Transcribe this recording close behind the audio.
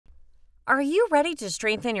Are you ready to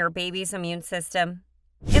strengthen your baby's immune system?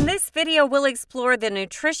 In this video, we'll explore the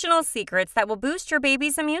nutritional secrets that will boost your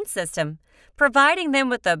baby's immune system, providing them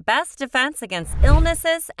with the best defense against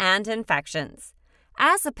illnesses and infections.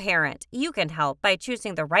 As a parent, you can help by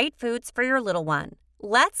choosing the right foods for your little one.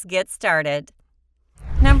 Let's get started.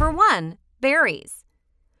 Number 1. Berries.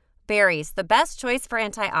 Berries, the best choice for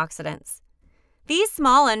antioxidants. These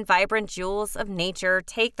small and vibrant jewels of nature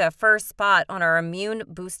take the first spot on our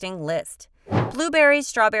immune-boosting list. Blueberries,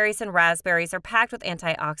 strawberries, and raspberries are packed with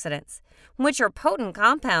antioxidants, which are potent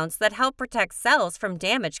compounds that help protect cells from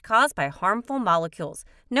damage caused by harmful molecules,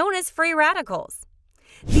 known as free radicals.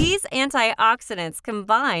 These antioxidants,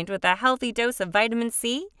 combined with a healthy dose of vitamin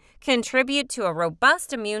C, contribute to a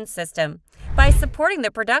robust immune system by supporting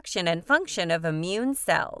the production and function of immune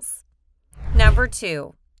cells. Number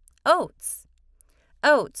 2. Oats.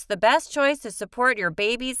 Oats, the best choice to support your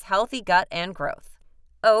baby's healthy gut and growth.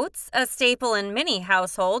 Oats, a staple in many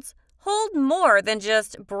households, hold more than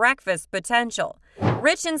just breakfast potential.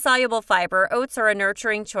 Rich in soluble fiber, oats are a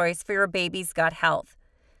nurturing choice for your baby's gut health.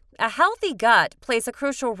 A healthy gut plays a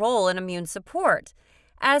crucial role in immune support,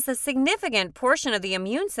 as a significant portion of the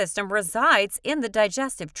immune system resides in the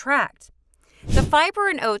digestive tract. The fiber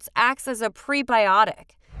in oats acts as a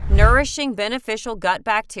prebiotic, nourishing beneficial gut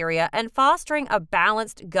bacteria and fostering a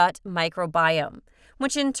balanced gut microbiome,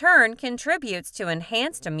 which in turn contributes to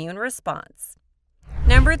enhanced immune response.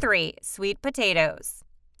 Number 3. Sweet potatoes.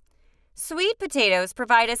 Sweet potatoes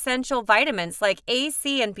provide essential vitamins like A,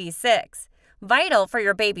 C, and B6, vital for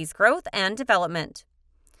your baby's growth and development.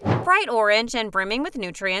 Bright orange and brimming with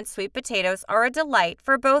nutrients, sweet potatoes are a delight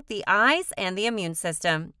for both the eyes and the immune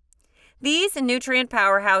system. These nutrient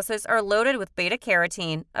powerhouses are loaded with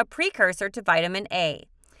beta-carotene, a precursor to vitamin A.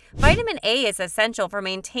 Vitamin A is essential for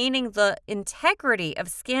maintaining the integrity of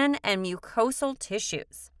skin and mucosal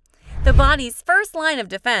tissues, the body's first line of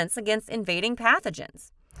defense against invading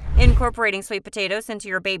pathogens. Incorporating sweet potatoes into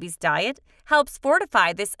your baby's diet helps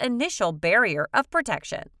fortify this initial barrier of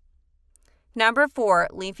protection. Number 4.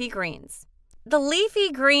 Leafy greens. The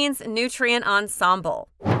leafy greens nutrient ensemble.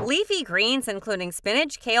 Leafy greens, including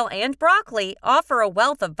spinach, kale, and broccoli, offer a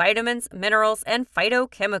wealth of vitamins, minerals, and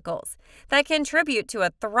phytochemicals that contribute to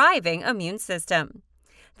a thriving immune system.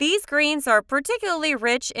 These greens are particularly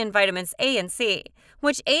rich in vitamins A and C,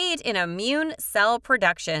 which aid in immune cell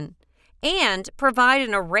production and provide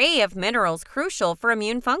an array of minerals crucial for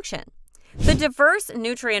immune function. The diverse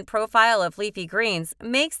nutrient profile of leafy greens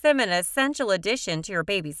makes them an essential addition to your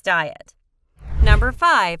baby's diet. Number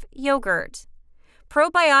 5. Yogurt.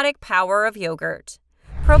 Probiotic power of yogurt.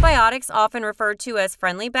 Probiotics, often referred to as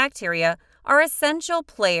friendly bacteria, are essential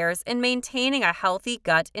players in maintaining a healthy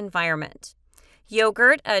gut environment.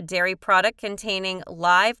 Yogurt, a dairy product containing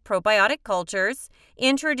live probiotic cultures,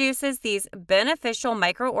 introduces these beneficial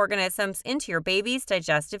microorganisms into your baby's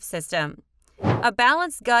digestive system. A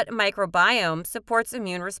balanced gut microbiome supports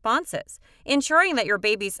immune responses, ensuring that your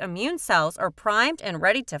baby's immune cells are primed and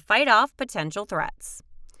ready to fight off potential threats.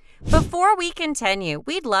 Before we continue,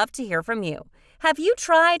 we'd love to hear from you. Have you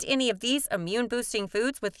tried any of these immune-boosting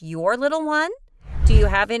foods with your little one? Do you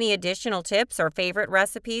have any additional tips or favorite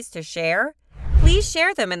recipes to share? Please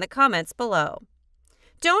share them in the comments below.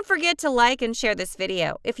 Don't forget to like and share this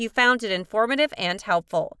video if you found it informative and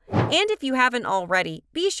helpful. And if you haven't already,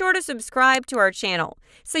 be sure to subscribe to our channel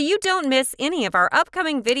so you don't miss any of our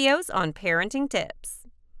upcoming videos on parenting tips.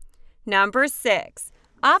 Number 6.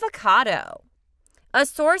 Avocado. A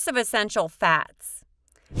source of essential fats.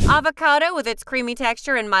 Avocado, with its creamy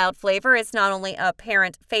texture and mild flavor, is not only a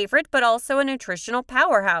parent favorite but also a nutritional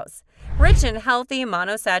powerhouse. Rich in healthy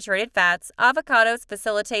monosaturated fats, avocados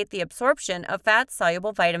facilitate the absorption of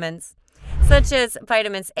fat-soluble vitamins, such as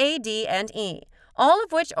vitamins A, D, and E, all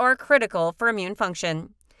of which are critical for immune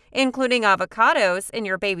function. Including avocados in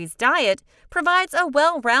your baby's diet provides a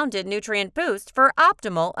well-rounded nutrient boost for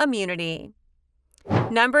optimal immunity.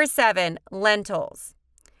 Number 7. Lentils.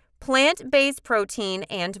 Plant-based protein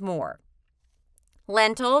and more.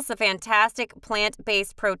 Lentils, a fantastic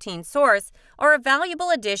plant-based protein source, are a valuable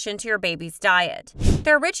addition to your baby's diet.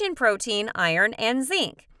 They're rich in protein, iron, and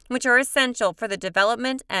zinc, which are essential for the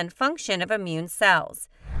development and function of immune cells.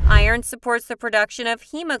 Iron supports the production of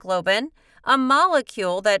hemoglobin, a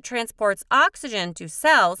molecule that transports oxygen to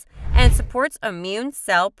cells and supports immune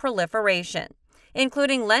cell proliferation.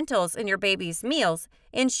 Including lentils in your baby's meals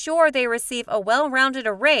ensure they receive a well-rounded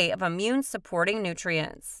array of immune-supporting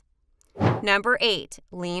nutrients. Number 8.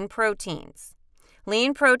 Lean proteins.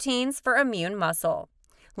 Lean proteins for immune muscle.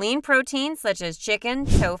 Lean proteins such as chicken,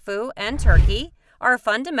 tofu, and turkey are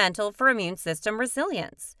fundamental for immune system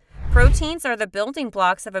resilience. Proteins are the building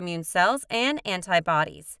blocks of immune cells and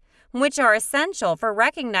antibodies, which are essential for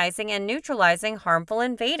recognizing and neutralizing harmful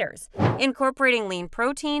invaders. Incorporating lean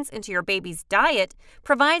proteins into your baby's diet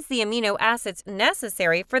provides the amino acids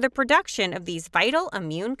necessary for the production of these vital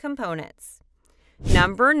immune components.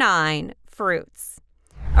 Number 9. Fruits.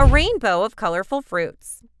 A rainbow of colorful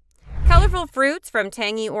fruits. Colorful fruits, from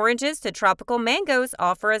tangy oranges to tropical mangoes,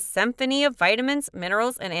 offer a symphony of vitamins,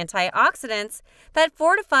 minerals, and antioxidants that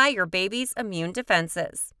fortify your baby's immune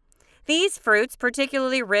defenses. These fruits,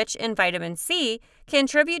 particularly rich in vitamin C,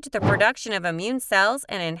 contribute to the production of immune cells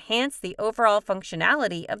and enhance the overall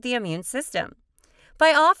functionality of the immune system.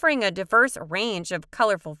 By offering a diverse range of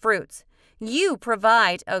colorful fruits, you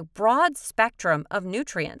provide a broad spectrum of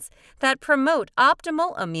nutrients that promote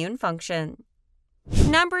optimal immune function.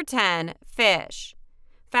 Number 10. Fish.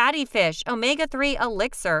 Fatty fish omega-3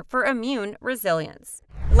 elixir for immune resilience.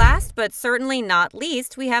 Last but certainly not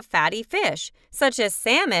least, we have fatty fish, such as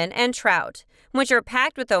salmon and trout, which are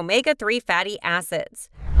packed with omega-3 fatty acids.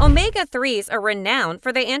 Omega-3s are renowned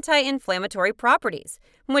for their anti-inflammatory properties,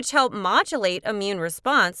 which help modulate immune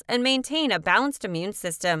response and maintain a balanced immune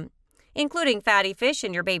system. Including fatty fish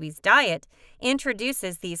in your baby's diet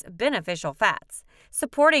introduces these beneficial fats,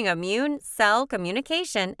 supporting immune cell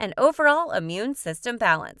communication and overall immune system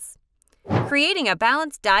balance. Creating a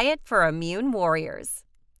balanced diet for immune warriors.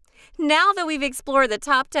 Now that we've explored the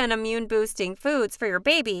top 10 immune-boosting foods for your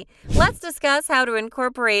baby, let's discuss how to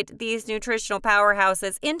incorporate these nutritional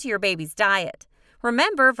powerhouses into your baby's diet.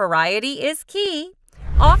 Remember, variety is key.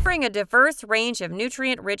 Offering a diverse range of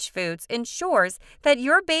nutrient-rich foods ensures that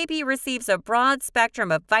your baby receives a broad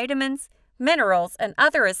spectrum of vitamins, minerals, and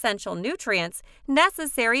other essential nutrients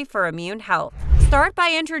necessary for immune health. Start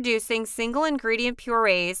by introducing single-ingredient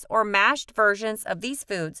purees or mashed versions of these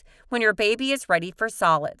foods when your baby is ready for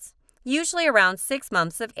solids, usually around 6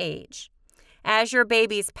 months of age. As your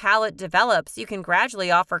baby's palate develops, you can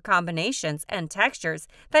gradually offer combinations and textures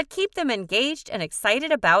that keep them engaged and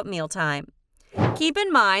excited about mealtime. Keep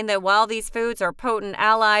in mind that while these foods are potent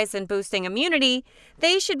allies in boosting immunity,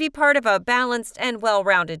 they should be part of a balanced and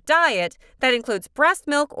well-rounded diet that includes breast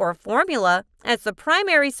milk or formula as the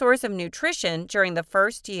primary source of nutrition during the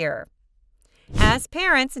first year. As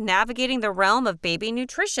parents, navigating the realm of baby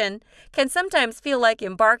nutrition can sometimes feel like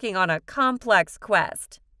embarking on a complex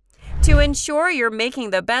quest. To ensure you're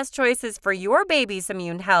making the best choices for your baby's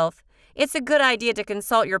immune health, it's a good idea to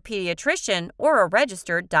consult your pediatrician or a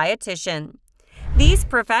registered dietitian. These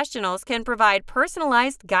professionals can provide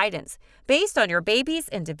personalized guidance based on your baby's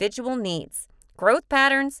individual needs, growth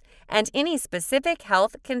patterns, and any specific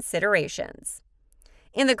health considerations.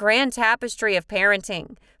 In the grand tapestry of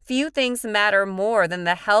parenting, few things matter more than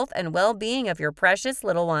the health and well-being of your precious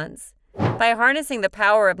little ones. By harnessing the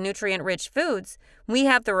power of nutrient-rich foods, we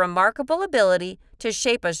have the remarkable ability to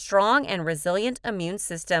shape a strong and resilient immune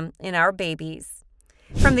system in our babies.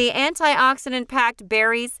 From the antioxidant-packed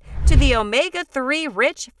berries to the omega-3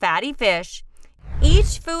 rich fatty fish,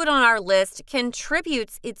 each food on our list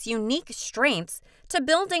contributes its unique strengths to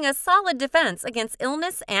building a solid defense against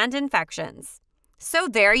illness and infections. So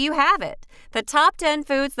there you have it, the top 10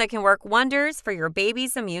 foods that can work wonders for your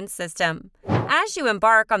baby's immune system. As you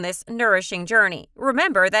embark on this nourishing journey,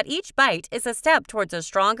 remember that each bite is a step towards a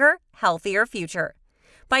stronger, healthier future.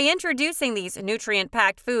 By introducing these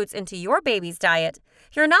nutrient-packed foods into your baby's diet,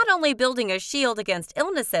 you're not only building a shield against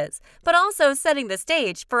illnesses, but also setting the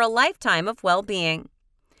stage for a lifetime of well-being.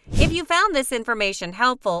 If you found this information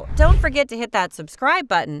helpful, don't forget to hit that subscribe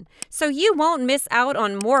button so you won't miss out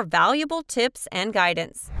on more valuable tips and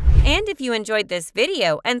guidance. And if you enjoyed this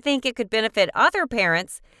video and think it could benefit other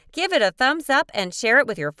parents, give it a thumbs up and share it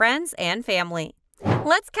with your friends and family.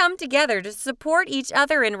 Let's come together to support each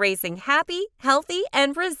other in raising happy, healthy,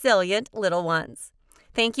 and resilient little ones.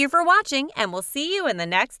 Thank you for watching, and we'll see you in the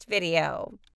next video.